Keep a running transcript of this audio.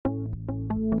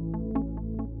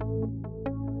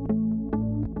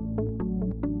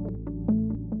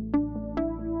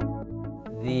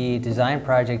The design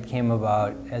project came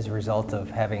about as a result of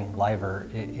having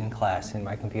Leivur in class, in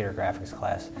my computer graphics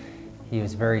class. He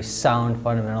was very sound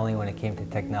fundamentally when it came to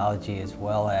technology, as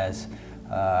well as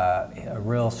a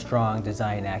real strong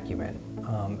design acumen.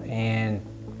 And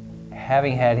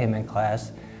having had him in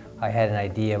class, I had an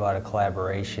idea about a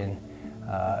collaboration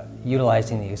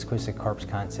utilizing the exquisite corpse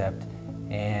concept,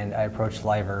 and I approached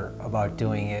Leivur about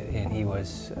doing it, and he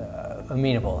was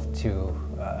amenable to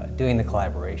doing the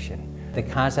collaboration. The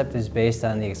concept is based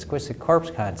on the exquisite corpse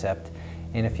concept,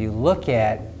 and if you look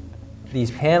at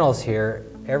these panels here,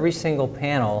 every single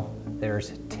panel,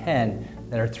 there's 10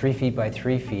 that are 3 feet by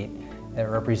 3 feet that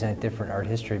represent different art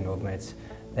history movements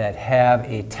that have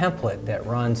a template that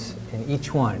runs in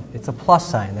each one. It's a plus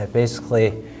sign that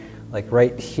basically, like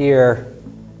right here,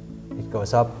 it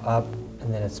goes up, up,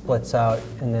 and then it splits out,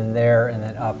 and then there, and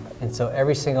then up. And so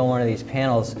every single one of these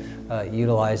panels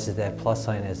utilizes that plus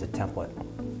sign as a template.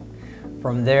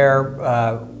 From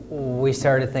there, we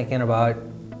started thinking about,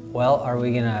 well, are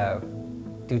we gonna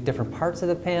do different parts of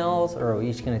the panels, or are we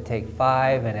each gonna take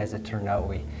 5? And as it turned out,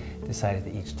 we decided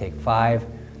to each take 5.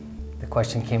 The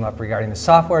question came up regarding the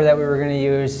software that we were gonna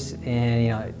use,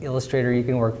 and Illustrator, you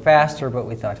can work faster, but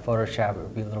we thought Photoshop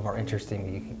would be a little more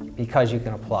interesting because you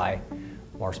can apply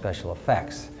more special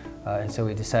effects. And so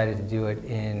we decided to do it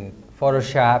in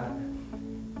Photoshop,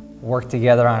 work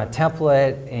together on a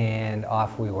template, and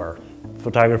off we were.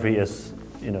 Photography is,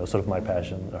 sort of my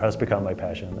passion, or has become my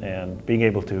passion, and being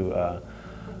able to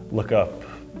look up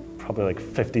probably like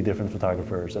 50 different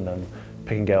photographers and then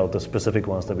picking out the specific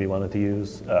ones that we wanted to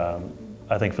use,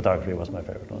 I think photography was my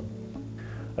favorite one.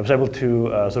 I was able to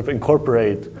sort of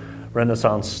incorporate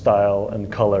Renaissance style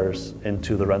and colors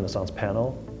into the Renaissance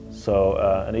panel. So,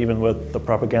 and even with the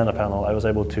propaganda panel, I was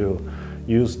able to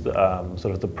use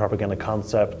sort of the propaganda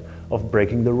concept of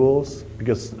breaking the rules,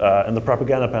 because in the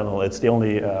propaganda panel, it's the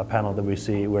only panel that we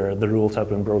see where the rules have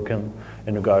been broken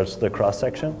in regards to the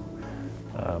cross-section.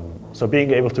 So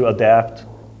being able to adapt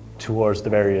towards the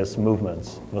various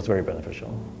movements was very beneficial.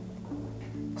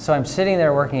 So I'm sitting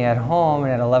there working at home,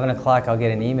 and at 11 o'clock I'll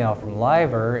get an email from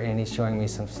Leivur, and he's showing me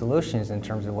some solutions in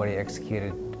terms of what he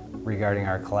executed regarding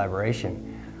our collaboration.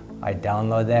 I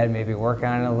download that, maybe work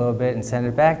on it a little bit and send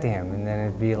it back to him, and then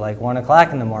it'd be like 1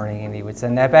 o'clock in the morning and he would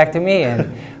send that back to me.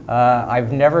 And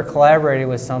I've never collaborated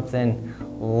with something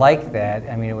like that.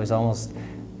 I mean, it was almost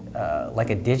like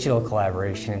a digital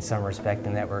collaboration in some respect,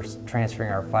 in that we're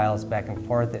transferring our files back and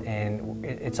forth, and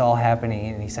it's all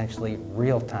happening in essentially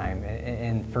real time.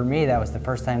 And for me, that was the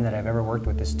first time that I've ever worked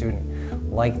with a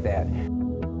student like that.